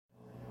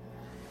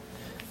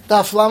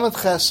Daf Lamed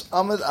Ches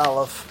Amid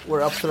Aleph. We're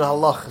up to the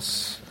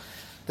halachas.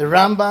 The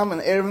Rambam and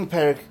Erevin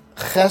Perik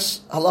Ches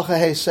Halacha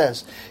Hey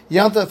says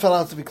Yom Tov fell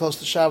out to be close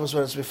to Shabbos,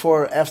 whereas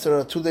before,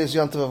 after 2 days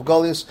Yom Tov of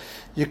Goliath,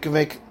 you can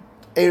make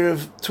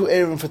Erev, two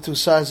Erevin for two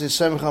sides, the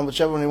Semichon,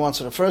 whichever one he wants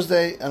for the first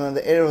day, and then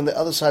the Erev on the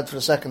other side for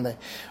the second day.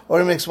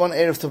 Or he makes one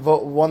Erev to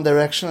one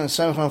direction, and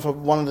Semichon for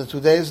one of the 2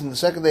 days, and the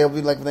second day he'll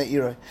be like the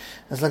Erev.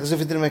 It's like as if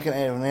he didn't make an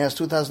Erev, and he has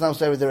 2,000 amos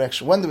to every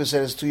direction. When do we say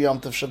there's 2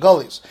 Yom Tov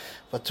Shagolis?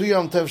 But 2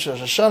 Yom Tov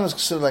Shashon is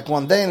considered like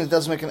 1 day, and he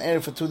does make an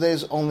Erev for 2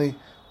 days only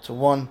to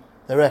one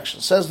direction.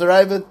 Says the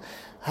Ravid,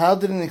 how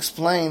did he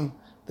explain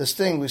this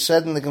thing? We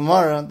said in the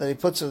Gemara that he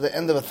puts at the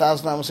end of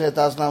 1,000 amos here,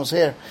 1,000 amos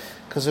here,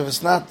 because if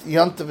it's not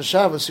Yom Tov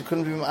Shabbos, you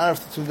couldn't be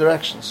Ma'arif to 2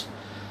 directions.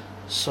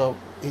 So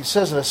he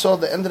says that I saw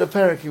at the end of the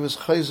parak, he was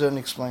Chayzer and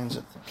explains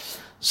it.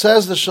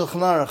 Says the Shulchan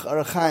Aruch,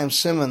 Arachaim,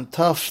 Simon,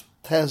 Taf,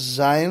 Tez,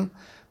 Zayin,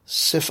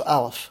 Sif,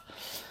 Aleph.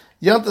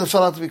 Yom Tov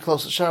fell out to be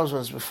close to Shabbos,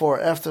 whereas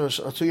before, after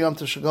 2 Yom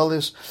Tov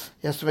Shagolis,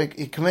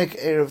 he can make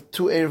Erev,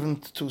 2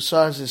 Erev to 2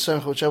 sides, the same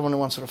whichever one he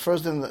wants for the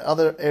first day, and the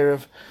other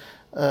Erev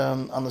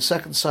on the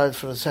second side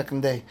for the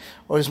second day.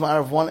 Or he's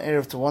ma'arav 1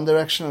 Erev to one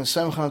direction and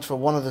Semchanat for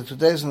one of the 2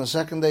 days, and the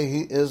second day he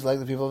is like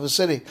the people of the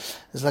city.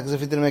 It's like as if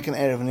he didn't make an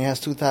Erev, and he has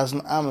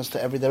 2,000 amos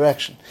to every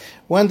direction.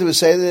 When do we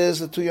say this?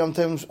 The 2 Yom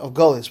Tov of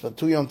Goliath, but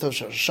 2 Yom Tov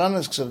Shashana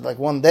is considered like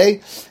 1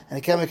 day, and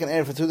he can't make an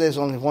Erev for 2 days,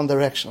 only one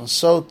direction. And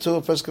so too,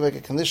 a person can make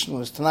a condition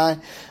with his Tanai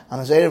on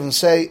his Erev and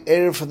say,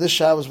 Erev for this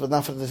Shabbos, but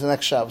not for the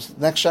next Shabbos.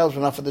 The next Shabbos,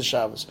 but not for this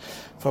Shabbos.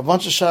 For a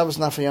bunch of Shabbos,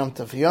 not for Yom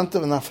Tov. For Yom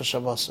Tov, and not for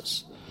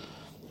Shabbos.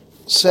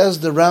 Says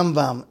the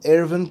Rambam,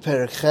 Erevin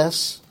Perek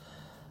Ches,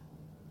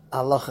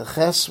 Halacha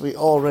Ches, we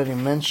already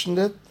mentioned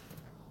it.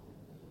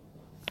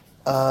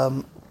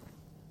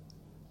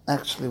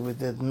 Actually, we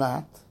did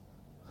not.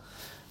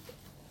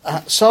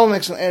 Someone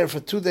makes an Erev for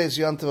 2 days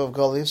Yom Tov of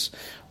Goliath,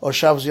 or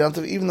Shabbos Yom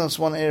Tov, even though it's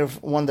one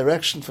Erev, one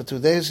direction for 2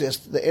 days,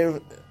 the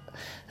Erev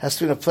has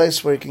to be in a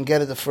place where he can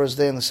get it the first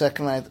day and the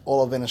second night,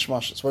 all of Benish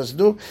Mashas. What does he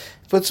do?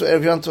 He puts the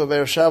Erev Yom Tov of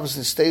Erev Shabbos,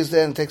 and he stays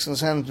there and takes it in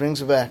his hand and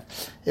brings it back.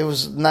 It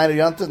was night of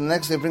Yom Tov, the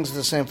next day he brings it to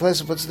the same place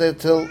and puts it there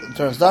till it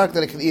turns dark,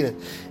 then he can eat it.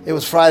 It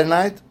was Friday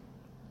night,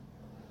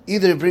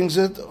 either he brings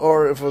it,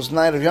 or if it was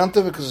night of Yom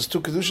Tov, because it's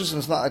 2 Kedushas and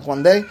it's not like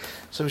 1 day,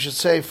 so we should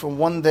say from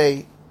 1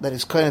 day that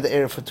he's kind of the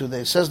Erev for 2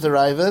 days. Says the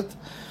Ravid,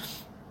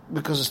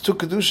 because it's 2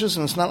 Kedushas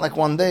and it's not like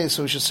 1 day,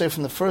 so we should say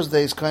from the first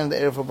day he's kind of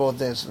the Erev for both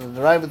days. So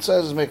the Ravid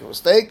says, is make a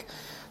mistake,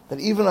 that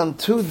even on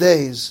 2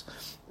 days,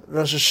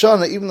 Rosh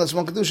Hashanah, even though it's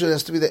 1 Kedusha, it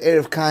has to be the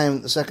Erev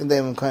Kaim, the second day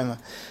of Kaima.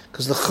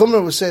 Because the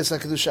Chumrah would say it's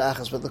like Kedusha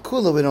Achas, but the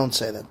Kula we don't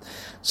say that.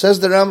 Says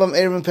the Rambam,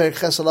 Erev Perik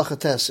Ches Halacha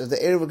Tes. If the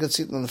Erev gets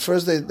eaten on the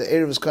first day, the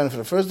Erev is kind for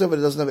the first day, but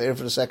it doesn't have Erev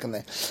for the second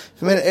day. If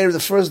he made an Erev the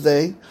first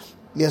day,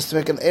 he has to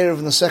make an Erev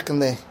in the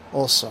second day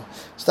also.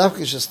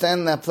 Stavki should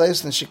stand in that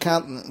place and she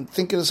can't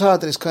think in his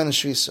heart that he's kind of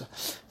Shvisa.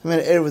 If he made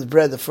an Erev with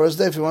bread the first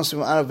day, if he wants to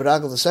be Ma'arav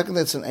B'Ragel the second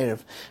day, it's an Erev.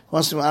 If he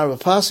wants to be Ma'arav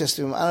B'Pas, he has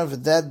to be Ma'arav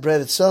with that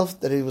bread itself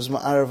that he was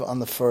Ma'arav on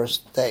the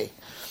first day.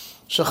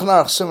 Shulchan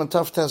Aruch Simon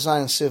Taf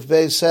Tezayin Sif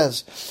Beis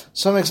says,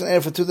 some makes an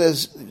Erev for 2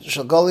 days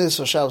Shagolius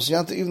or Shabbos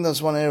Yom Tov, even though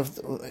it's one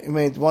Erev, he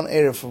made one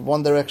Erev for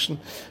one direction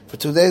for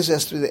 2 days, it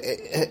has to be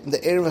the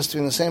Erev has to be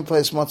in the same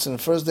place Motzah in the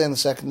first day and the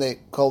second day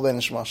Kol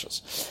Benish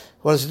Mashas.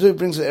 What does he do? He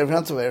brings it every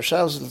Yom Tov, Erev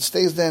Shabbos, and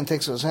stays there and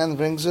takes it in his hand and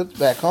brings it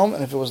back home.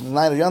 And if it was the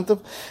night of Yom Tov,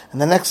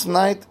 and the next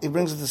night he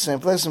brings it to the same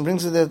place and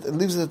brings it there,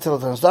 leaves it there till it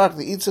turns dark.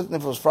 He eats it, and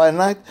if it was Friday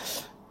night,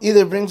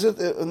 either brings it,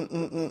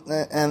 and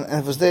if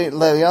it was day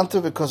Leil Yom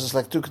Tov, because it's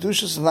like 2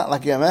 Kedushas, it's not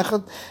like Yom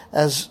Echad,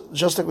 as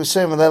just like we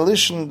say in Leil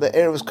Rishon, the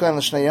Erev is Kohen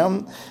L'Shnei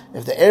Yom.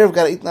 If the Erev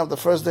got eaten up the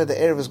first day, the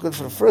Erev is good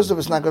for the first day, but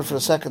it's not good for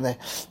the second day.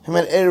 He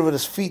made Erev with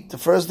his feet the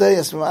first day, he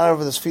has to be Erev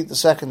with his feet the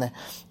second day.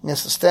 He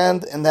has to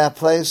stand in that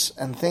place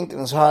and think in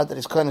his heart that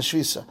he's Kohen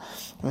Shvisa.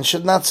 And he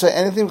should not say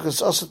anything, because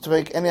it's also to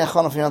make any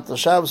achana for Yom Tov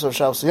Shabbos or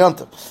Shabbos Yom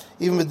Tov.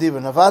 Even with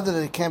Dibur Nevada,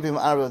 that he can't be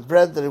Ma'arav with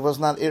bread, that he was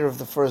not Erev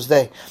the first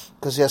day,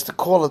 because he has to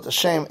call it a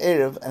shame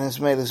Erev, and it's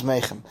made his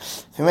Meichem.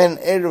 If he made an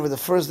Erev with the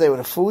first day with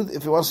the food,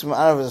 if he wants to be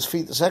Ma'arav with his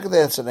feet the second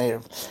day, it's an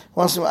Erev. If he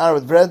wants to be Ma'arav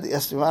with bread, he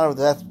has to be Ma'arav with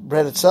that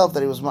bread itself,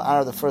 that he was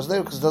Ma'arav the first day,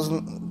 because it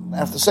doesn't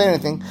have to say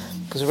anything,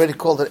 because he already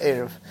called it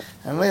Erev.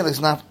 And Meil is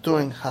not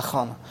doing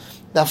Hachana.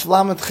 Daf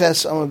Lamed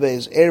Ches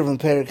Amabeis, Erev and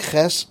Perik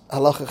Ches,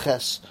 Halacha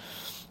Ches.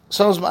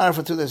 Someone's Ma'arav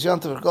for 2 days Yom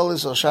Tov or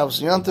Goliath or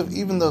Shabbos Yom Tov,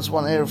 even though it's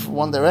one Erev for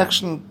one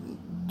direction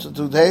to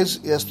 2 days,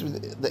 he has to be,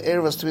 the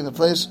Erev has to be in the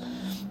place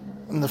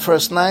in the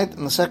first night,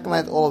 and the second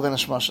night, all of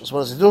Enish Mashas. What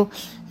does he do?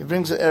 He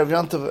brings the Erev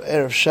Yom Tov,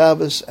 Erev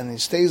Shabbos, and he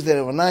stays there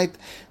overnight,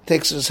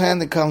 takes it in his hand,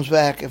 and comes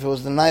back. If it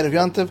was the night of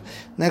Yom Tov,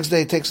 next day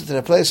he takes it to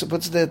the place, and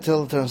puts it there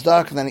till it turns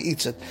dark, and then he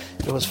eats it.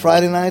 If it was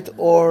Friday night,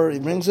 or he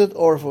brings it,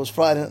 or if it was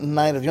Friday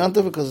night of Yom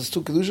Tov, because it's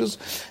 2 Kedushas,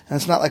 and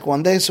it's not like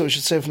 1 day, so we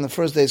should say from the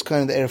first day, it's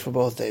kind of the Erev for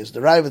both days. The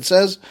Ravid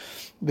says,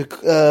 he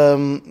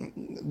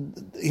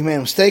made a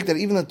mistake that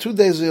even the 2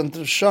 days of Yom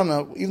Tov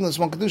Shana, even though it's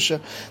 1 Kedusha,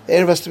 the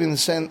Erev has to be in the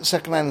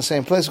second night in the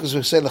same place, because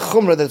we say the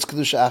Chumrah that it's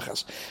Kedusha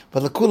Achas.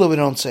 But the Kula we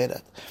don't say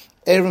that.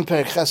 Erev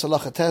Perik Ches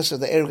Halacha Tes,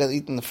 the Erev got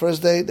eaten the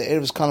first day, the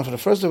Erev is counted for the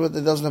first day, but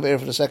it doesn't have Erev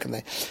for the second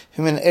day. If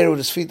you mean Erev with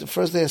his feet the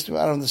first day, has to be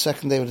out of the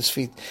second day with his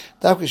feet.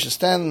 Dafka should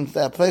stand in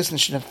that place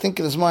and should think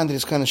in his mind that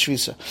he's kind of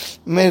shvisa.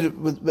 Made it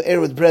with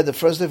Erev with bread the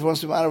first day, if he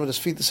wants to be out with his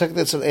feet the second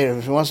day, it's an Erev.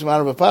 If he wants to be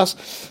out of a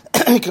pas,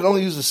 he can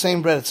only use the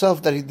same bread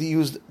itself that he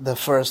used the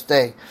first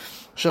day.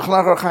 Shulchan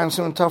Aruch Chaim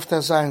Simon Tov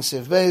Tes Zayin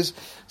Siv Beis.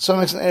 Some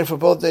makes an Erev for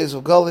both days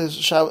of Golis,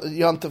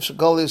 Yontif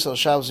Golis or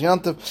Shabbos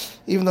Yontif.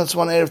 Even though it's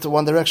one Erev to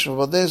one direction for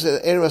both days, the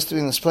Erev has to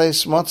be in this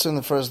place, Matzah in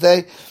the first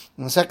day,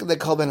 and the second day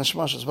called Ben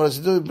Hashmashas. What does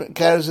he do? He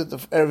carries it to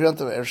Erev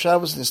Yontif, Erev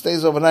Shabbos, and he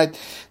stays overnight,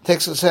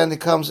 takes it to the hand, he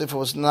comes, if it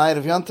was the night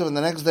of Yontif, and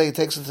the next day he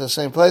takes it to the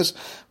same place,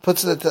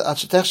 puts it at the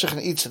Achetechshech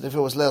and eats it. If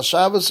it was Leil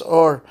Shabbos,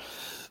 or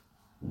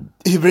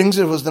he brings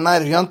it, if it was the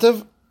night of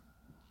Yontif,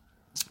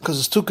 because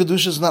it's two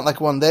kedushas, not like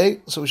one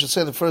day, so we should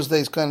say the first day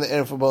is kind of the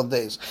Erev for both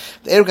days.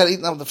 The Erev got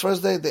eaten up the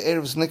first day, the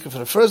Erev is nicker for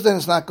the first day, and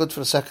it's not good for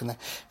the second day.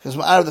 If he's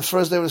out of the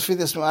first day with his feet,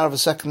 he's out of the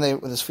second day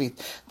with his feet.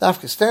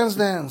 Dafka stands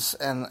there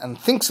and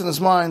thinks in his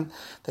mind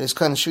that he's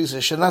kind of shvisa.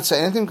 He should not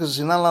say anything, because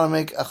he's not allowed to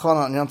make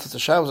achana on Yontif to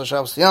Shabbos or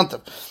Shabbos to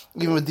Yontif.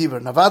 Even with Dibur.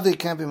 Navada, he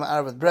can't be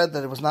ma'arav with bread,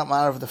 that it was not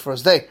ma'arav the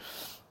first day,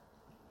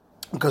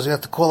 because you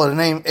have to call it a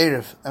name,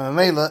 Erev. And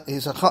Mamela,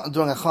 he's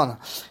doing a chana.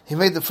 He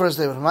made the first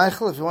day with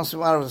Michael. If he wants to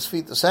be ma'arav with his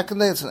feet the second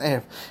day, it's an Erev.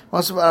 If he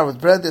wants to be ma'arav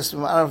with bread, he has to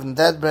be ma'arav in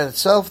that bread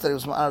itself, that he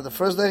was ma'arav the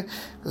first day,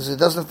 because he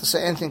doesn't have to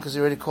say anything, because he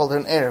already called it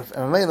an Erev.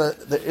 And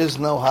Mamela, there is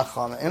no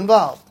hachana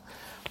involved.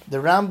 The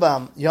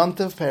Rambam,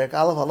 Yontif, Perik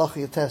Aleph, Halacha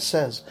Yates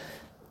says,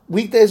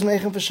 weekdays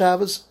meichen for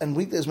Shabbos, and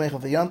weekdays meichen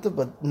for Yontif,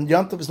 but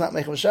Yontif is not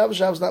meichen for Shabbos,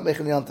 Shabbos is not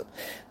meichen Yontif.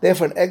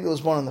 Therefore, an egg that was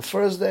born on the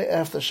first day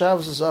after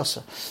Shabbos is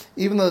asa.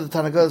 Even though the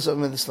Tanagodah is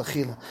Midis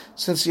Lachila.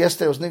 Since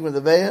yesterday was Nigma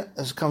Deveya,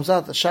 as it comes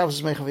out, that Shabbos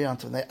is meichen for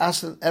Yontif. And they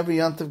asked every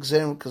Yontif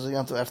Gzerim because of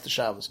Yontif after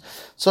Shabbos.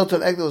 So to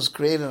an egg that was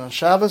created on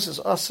Shabbos is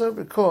asa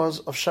because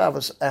of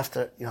Shabbos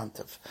after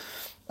Yontif.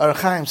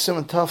 Arachaim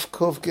Simon Tov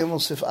Kuf Gimel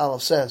Sif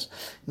Aleph says,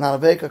 not a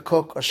baker,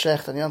 cook, or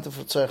shecht on Yontif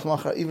for Tzorech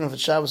Machar, even if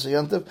it's Shabbos or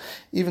Yontif,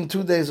 even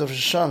 2 days of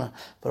Rosh Hashanah.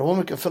 But a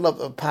woman can fill up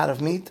a pot of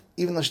meat,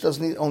 even though she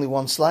doesn't eat only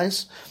one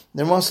slice.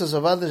 The Ramon says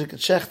Avada, she can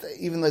shecht,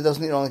 even though it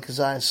doesn't eat only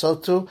kazayas. So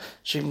too,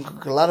 she can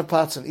cook a lot of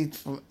pots and eat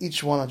from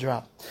each one a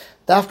drop.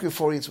 Dafka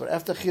before he eats, but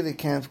after Chil, he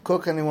can't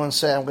cook anyone and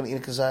say, I'm going to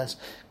eat a kazayas,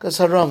 because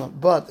haram.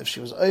 But if she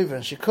was over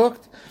and she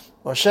cooked,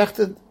 or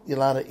shechted, you're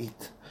allowed to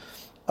eat.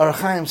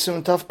 Arachaim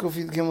Simon Tov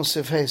Kufid Gimel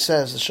Sif Hey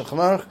says the Shulchan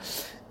Aruch,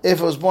 if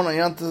it was born on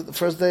Yontif the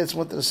first day, it's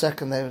mutter the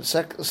second day. To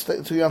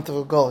Yontif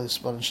of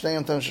Golis, but in Shnei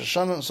Yom Tov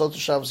Shoshana and so to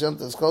Shabbos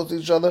Yontif is close to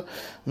each other.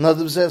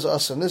 Nadav says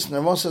us and this.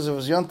 Nermon says it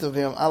was Yontif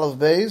Yom Aleph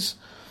Beis,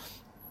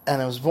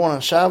 and it was born on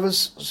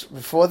Shabbos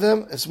before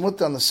them. It's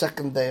mutter on the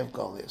second day of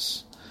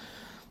Golis.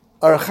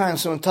 Arachaim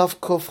Simon Tov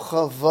Kuf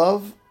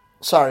Chav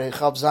Chav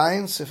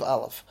Zayin Sif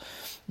Aleph.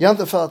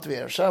 Yontif fell out to be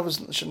Erev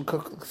Shabbos, shouldn't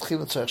cook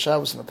Tchilat Tzorech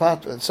Shabbos in the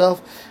pot by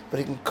itself, but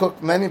he can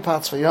cook many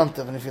pots for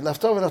Yontif, and if he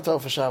left over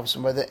for Shabbos.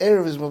 And by the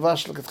Erev is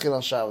Mavash L'Katchil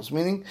on Shabbos,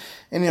 meaning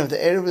any of the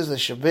Erev is they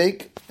should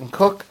bake and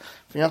cook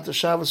for Yontif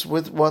Shabbos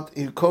with what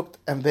he cooked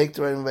and baked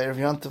right in the Erev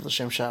Yontif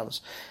L'Shem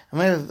Shabbos. And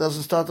maybe it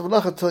doesn't start the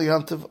Malacha till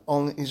Yontif,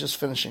 only he's just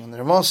finishing. And the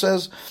Ramon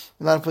says,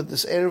 you're not to put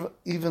this Erev,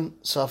 even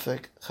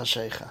Safek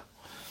Chashecha.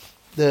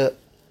 The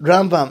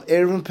Rambam,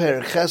 Erev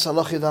Perik Ches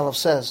Halacha Yud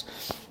says,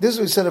 this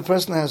we said a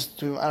person has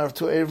to out of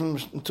two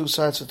Erevim on two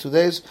sides for 2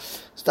 days.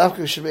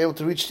 Stavka should be able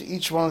to reach to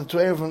each one of the two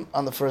Erevim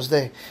on the first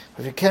day.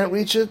 If you can't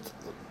reach it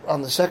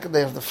on the second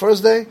day of the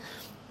first day,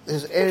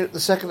 the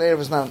second Erev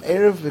is not an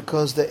Erev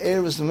because the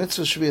Erev is the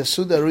mitzvah should be a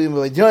Suda Ruyim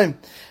B'Vaydyayim.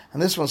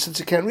 And this one, since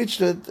you can't reach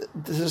it,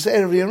 this is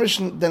Erev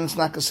Yom, then it's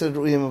not considered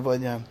Ruyim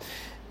B'Vaydyayim.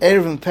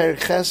 Erev Perik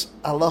Ches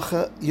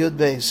Halacha Yud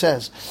Bey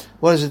says,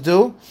 what does it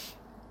do?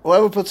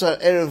 Whoever puts an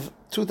Erev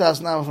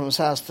 2,000 amma from his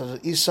house to the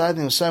east side, and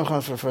he was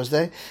Samchan for the first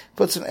day,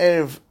 puts an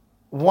Erev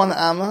 1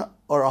 amma,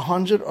 or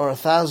 100, or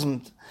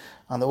 1,000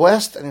 on the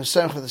west, and he was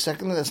Samchan for the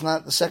second day. That's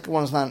not, the second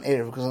one is not an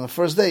Erev, because on the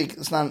first day,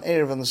 it's not an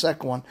Erev, on the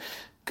second one,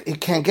 he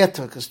can't get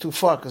to it, because it's too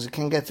far, because he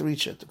can't get to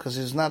reach it, because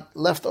he's not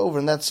left over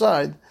on that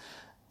side,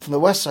 from the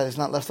west side, he's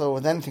not left over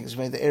with anything, he's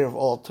made the Erev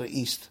all to the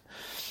east.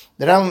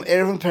 The Rambam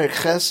Erev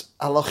Perik Ches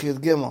Halacha Yud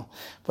Gimel.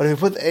 But if you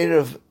put the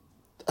Erev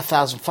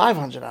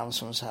 1,500 amos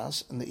from his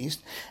house in the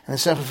east, and the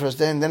Semcha for the first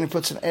day, and then he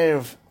puts an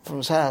Erev from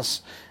his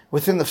house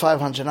within the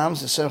 500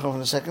 amos, the Semcha from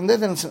the second day,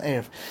 then it's an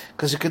Erev,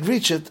 because he could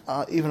reach it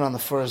even on the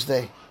first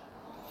day.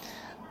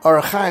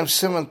 Arachaim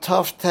Simon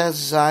Tov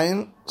Tez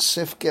Zayin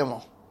Sif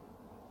Gimel.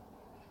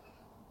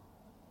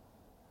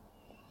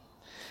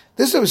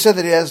 This is what we said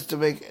that he has to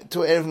make two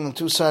Erevim on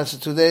two sides for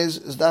 2 days.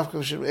 Is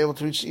Dafka should be able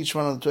to reach each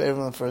one of the two Erevim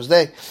on the first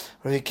day.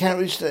 But if he can't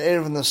reach the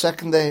Erev on the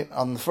second day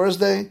on the first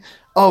day,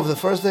 Oh, the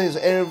first day is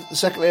Erev, the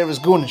second Erev is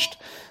Gunished.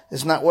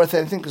 It's not worth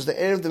anything because the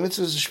Erev, the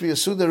mitzvah is Shvi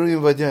Yasuda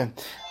Ru'yim V'Adiyim.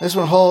 This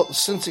one whole,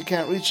 since you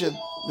can't reach it,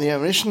 the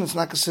Rishon, it's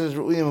not considered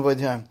Ru'yim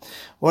V'Adiyim.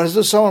 What does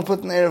do? Someone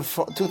put an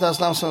Erev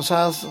 2,000 amos from his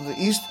house to the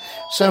east,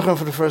 Semchon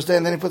for the first day,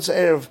 and then he puts an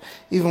Erev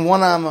even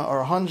 1 amma or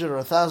 100 or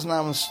 1,000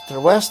 amos to the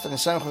west, and he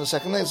Semchon for the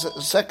second day.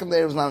 The second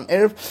day was not an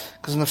Erev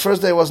because in the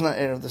first day it wasn't an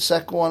Erev. The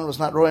second one was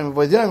not Ru'yim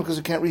V'Adiyim because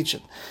you can't reach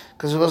it.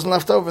 Because it wasn't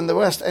left over in the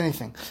west,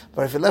 anything.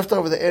 But if you left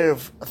over the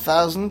Erev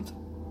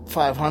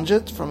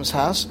 1,500 from his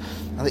house,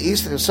 on the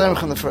east, he was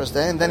Semch on the first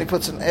day, and then he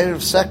puts an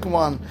Erev second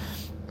one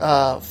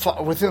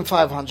within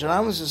 500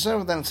 amos,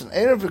 then it's an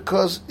Erev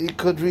because he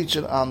could reach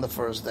it on the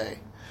first day.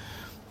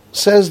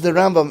 Says the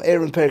Rambam,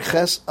 Erev Perik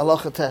Ches,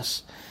 Halacha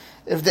Tes.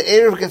 If the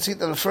Erev gets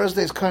eaten on the first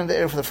day, it's kind of the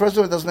Erev for the first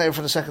day, it doesn't Erev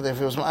for the second day.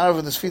 If it was Ma'arav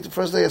with his feet the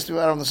first day, he has to be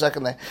Ma'arav on the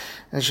second day.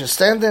 And he should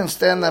stand there and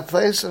stand in that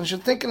place, and he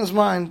should think in his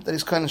mind that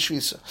he's kind of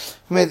Shvisa.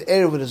 If he made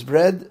Erev with his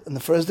bread on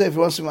the first day, if he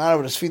wants to be Ma'arav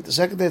with his feet the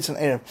second day, it's an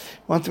Erev. If he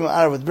wants to be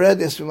Ma'arav with bread,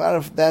 he has to be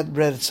Ma'arav that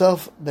bread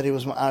itself, that he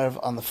was Ma'arav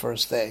on the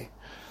first day.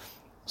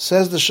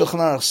 Says the Shulchan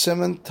Aruch,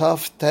 Siman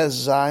Taf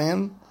Tez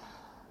Zayin,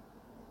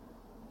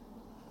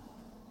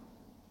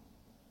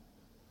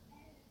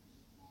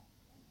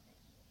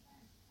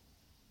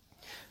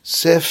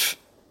 Sif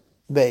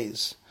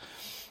Beis.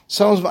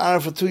 Someone's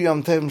ma'arav for 2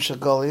 Yom Tovim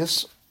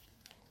Shagolius.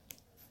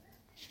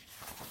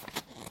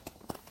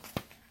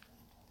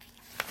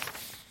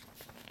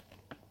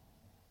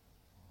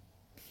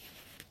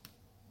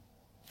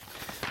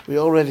 We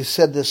already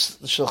said this,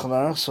 the Shulchan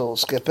Aruch, so we'll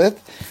skip it.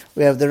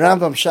 We have the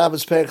Rambam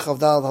Shabbos Perek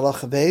Chavdal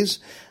Halacha Beis.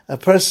 A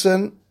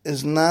person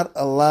is not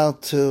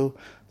allowed to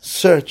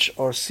search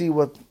or see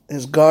what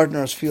his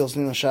gardeners feels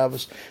Nino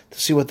Shabbos to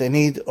see what they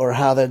need or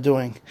how they're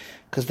doing,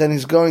 because then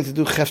he's going to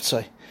do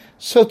cheftzai.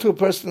 So too, a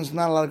person is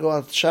not allowed to go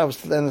out to Shabbos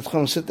to then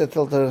sit there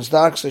till it's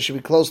dark, so he should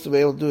be close to be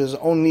able to do his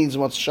own needs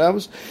once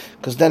Shabbos,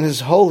 because then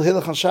his whole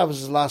hilach on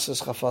Shabbos is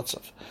lasses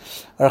chafatzav.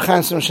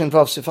 Archaim Simon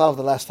Vav Sifav,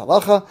 the last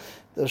halacha.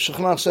 The Shulchan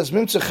Aruch says,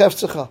 Mimtze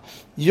chefzecha,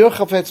 your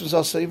chafetz is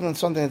also, even on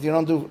something that you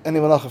don't do any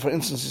malacha. For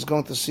instance, he's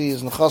going to see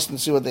his nechas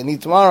and see what they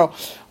need tomorrow,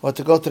 or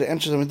to go to the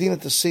entrance of Medina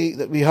to see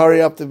that we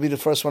hurry up to be the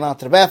first one out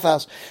to the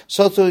bathhouse.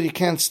 So too, you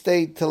can't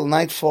stay till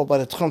nightfall by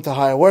the tchum to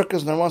hire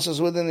workers. And then once it's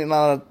within, you're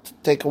not allowed to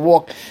take a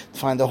walk to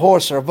find a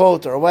horse or a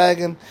boat or a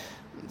wagon.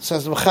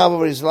 Says the Mechaber,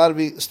 where he's allowed to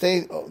be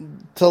stay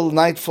till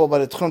nightfall by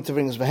the tchum to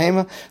bring his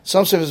behema.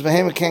 Some say if his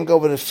behema can't go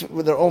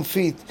with their own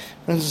feet,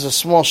 for instance, a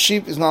small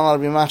sheep, he's not allowed to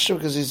be machshir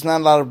because he's not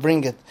allowed to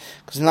bring it,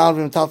 because he's not allowed to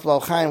be metal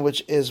b'al chaim,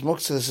 which is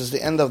muktzah. This is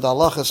the end of the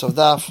halachas of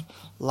Daf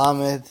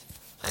Lamed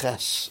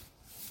Ches.